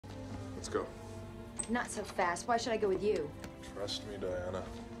go. Not so fast. Why should I go with you? Trust me, Diana.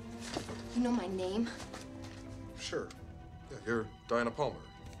 You know my name? Sure. Yeah, you're Diana Palmer.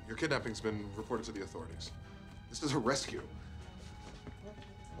 Your kidnapping's been reported to the authorities. This is a rescue.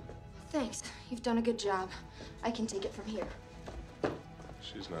 Thanks. You've done a good job. I can take it from here.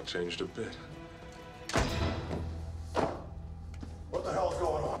 She's not changed a bit. What the hell's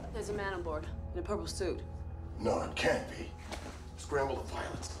going on? There's a man on board in a purple suit. No, it can't be. Scramble the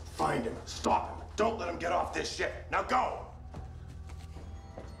pilots. Find him. Stop him. Don't let him get off this ship. Now go!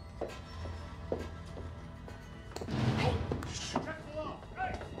 Hey! Check below!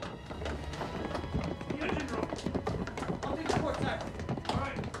 Hey! The engine room! I'll take the port side. All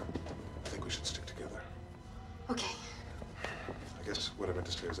right. I think we should stick together. Okay. I guess what I meant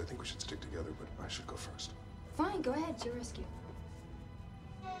to say is I think we should stick together, but I should go first. Fine, go ahead. It's your rescue.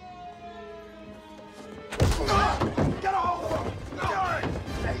 Get a hold of him!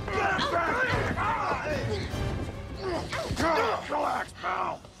 Hey, get him back! Relax,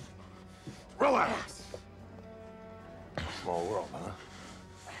 pal. Relax. Small world, huh?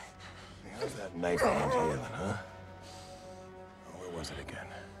 Hey, how's that knife wound healing, huh? Oh, where was it again?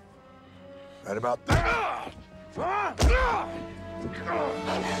 Right about there.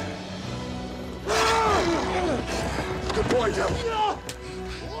 Good boy, Jeff.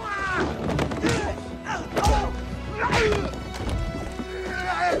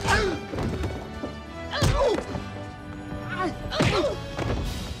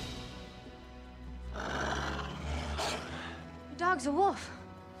 Your dog's a wolf.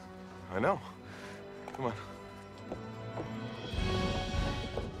 I know.